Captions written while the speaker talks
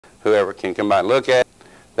whoever can come by and look at it.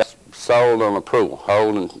 That's sold on approval,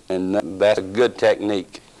 hold, and that's a good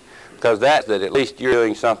technique, because that's that at least you're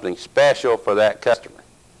doing something special for that customer.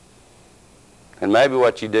 And maybe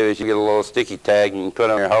what you do is you get a little sticky tag and you put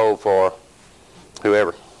on your hold for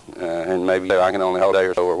whoever, and maybe say, I can only hold a day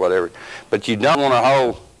or so or whatever. But you don't want to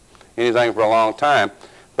hold anything for a long time,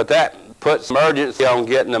 but that puts some urgency on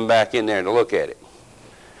getting them back in there to look at it.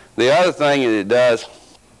 The other thing that it does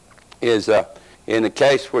is in the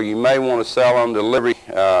case where you may want to sell on delivery,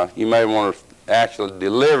 you may want to actually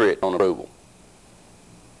deliver it on approval.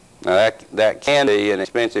 Now that can be an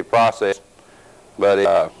expensive process,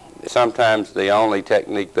 but it's sometimes the only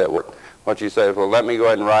technique that works. What you say is, well, let me go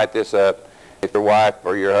ahead and write this up. If your wife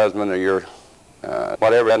or your husband or your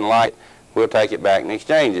whatever doesn't like it, we'll take it back and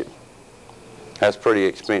exchange it. That's pretty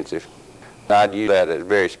expensive. I'd use that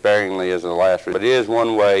very sparingly as a last resort, but it is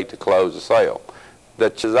one way to close a sale. The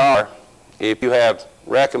chances are, if you have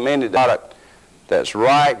recommended product that's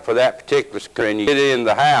right for that particular screw and you get it in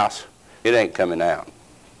the house, it ain't coming out.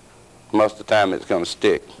 Most of the time it's going to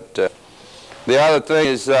stick. But, the other thing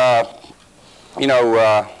is, they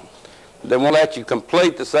won't let you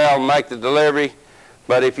complete the sale and make the delivery,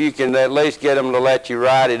 but if you can at least get them to let you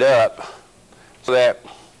write it up so that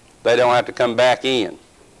they don't have to come back in,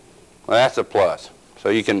 well, that's a plus. So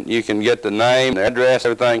you can get the name, the address,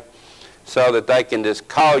 everything, so that they can just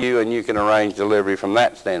call you and you can arrange delivery from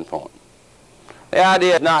that standpoint. The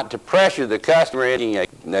idea is not to pressure the customer into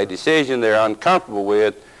a decision they're uncomfortable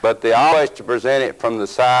with, but they always to present it from the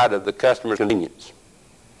side of the customer's convenience.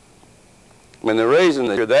 I mean, the reason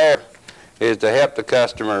that you're there is to help the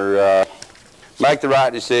customer make the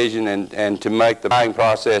right decision and to make the buying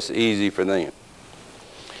process easy for them.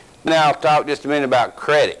 Now I'll talk just a minute about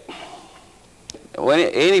credit.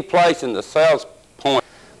 Any place in the sales point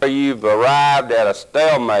where you've arrived at a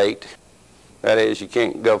stalemate, that is, you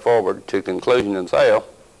can't go forward to conclusion and sale,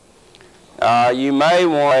 you may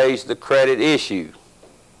want to raise the credit issue.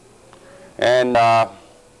 And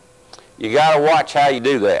you got to watch how you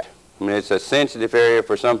do that. I mean, it's a sensitive area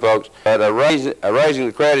for some folks. But raising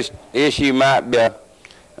the credit issue might be,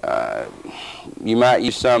 you might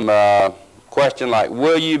use some question like,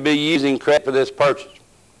 will you be using credit for this purchase?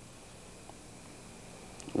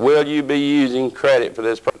 Will you be using credit for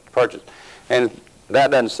this purchase? And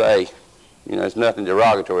that doesn't say, there's nothing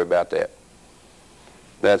derogatory about that.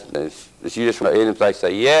 It's you just, if they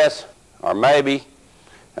say yes or maybe,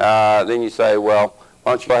 then you say, well,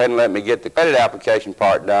 why don't you go ahead and let me get the credit application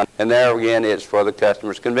part done, and there again it's for the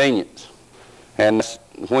customer's convenience. And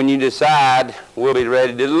when you decide, we'll be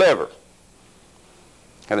ready to deliver.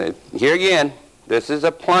 And here again, this is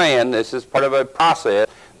a plan, this is part of a process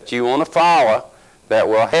that you want to follow that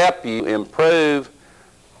will help you improve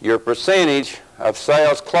your percentage of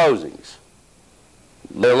sales closings.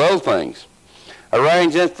 The little things.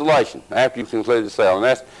 Arrange installation after you conclude the sale. And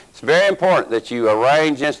it's very important that you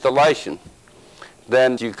arrange installation,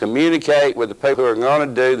 then you communicate with the people who are going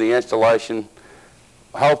to do the installation,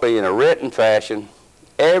 hopefully in a written fashion,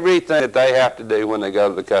 everything that they have to do when they go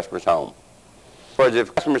to the customer's home. For example, if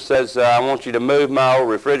the customer says, I want you to move my old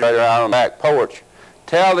refrigerator out on the back porch,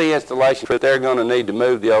 tell the installation that they're going to need to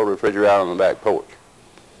move the old refrigerator out on the back porch.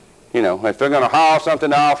 If they're going to haul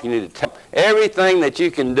something off, you need to tell everything that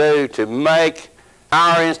you can do to make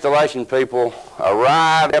our installation people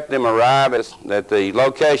arrive, help them arrive at the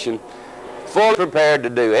location fully prepared to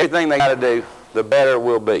do everything they got to do, the better it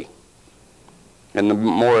will be. And the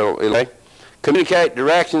more it'll be. Communicate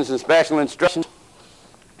directions and special instructions.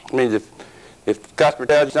 I mean, if the customer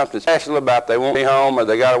tells you something special about they won't be home or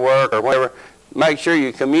they got to work or whatever, make sure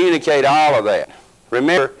you communicate all of that.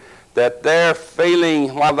 Remember that they're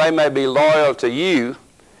feeling, while they may be loyal to you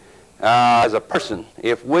as a person,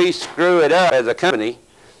 if we screw it up as a company,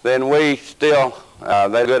 then we still,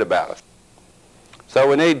 they're good about us. So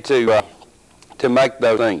we need to make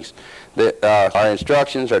those things, our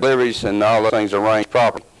instructions, our deliveries, and all those things arranged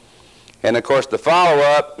properly. And of course the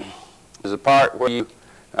follow-up is the part where you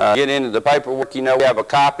get into the paperwork. We have a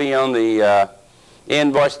copy on the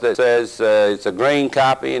invoice that says it's a green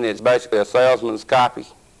copy and it's basically a salesman's copy.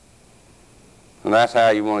 And that's how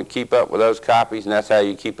you want to keep up with those copies, and that's how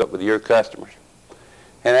you keep up with your customers.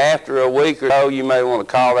 And after a week or so, you may want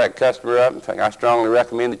to call that customer up. In fact, I strongly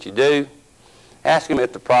recommend that you do. Ask them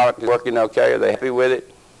if the product is working okay. Are they happy with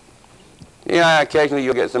it? Occasionally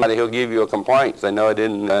you'll get somebody who'll give you a complaint. They know it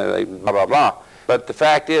didn't, blah, blah, blah. But the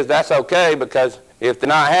fact is, that's okay, because if they're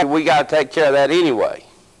not happy, we got to take care of that anyway.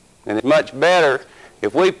 And it's much better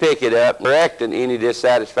if we pick it up, correcting any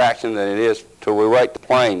dissatisfaction than it is till we wait to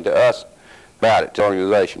complain to us about it, to the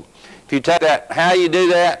organization. If you take that, how you do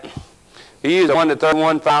that, you use a 1 to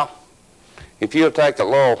 31 file, if you'll take a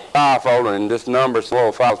little file folder and just number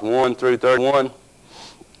little files 1 through 31,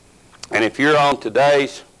 and if you're on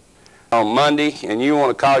Monday and you want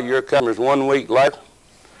to call your customers 1 week later,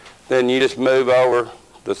 then you just move over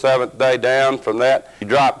the 7th day down from that. You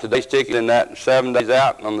drop today's ticket in that 7 days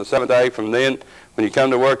out, and on the 7th day from then, when you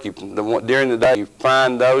come to work, during the day you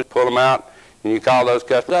find those, pull them out, and you call those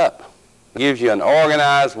customers up. It gives you an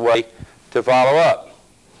organized way to follow up.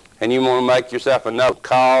 And you want to make yourself a note,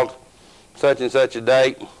 called such and such a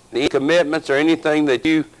date. Any commitments or anything that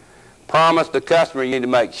you promise the customer, you need to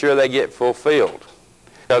make sure they get fulfilled.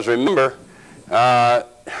 Because remember, a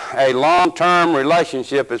long-term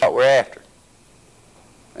relationship is what we're after.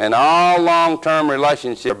 And all long-term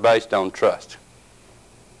relationships are based on trust.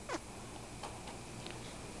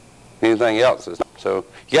 Anything else is not. So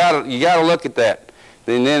you gotta look at that.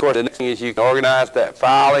 And then, of course, the next thing is you can organize that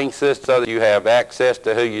filing system so that you have access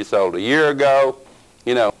to who you sold a year ago.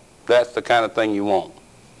 You know, that's the kind of thing you want.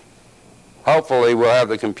 Hopefully, we'll have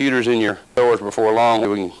the computers in your stores before long.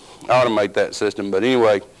 We can automate that system. But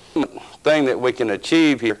anyway, the thing that we can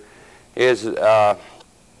achieve here is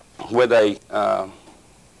with a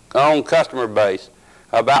own customer base,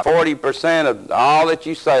 about 40% of all that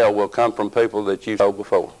you sell will come from people that you've sold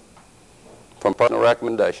before, from personal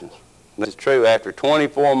recommendations. This is true after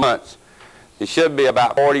 24 months. It should be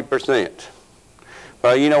about 40%.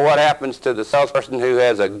 Well, you know what happens to the salesperson who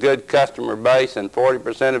has a good customer base and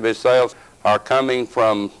 40% of his sales are coming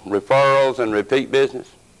from referrals and repeat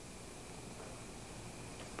business?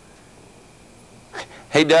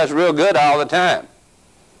 He does real good all the time,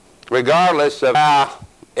 regardless of how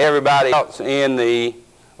everybody else in the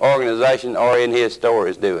organization or in his store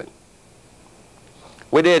is doing.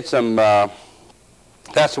 We did some,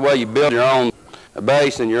 that's the way you build your own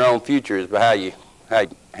base and your own future, is by how you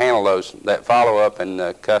handle that follow-up and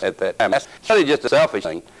customer at that time. That's really just a selfish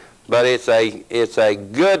thing, but it's a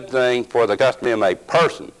good thing for the customer, a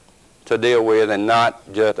person, to deal with and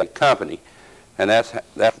not just a company. And that's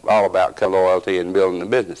all about loyalty and building the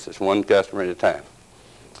business. It's one customer at a time.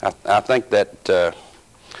 I think that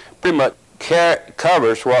pretty much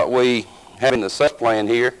covers what we have in the sales plan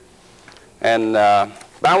here. And I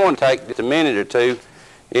want to take just a minute or two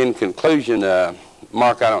in conclusion.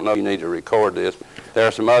 Mark, I don't know if you need to record this. There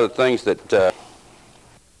are some other things that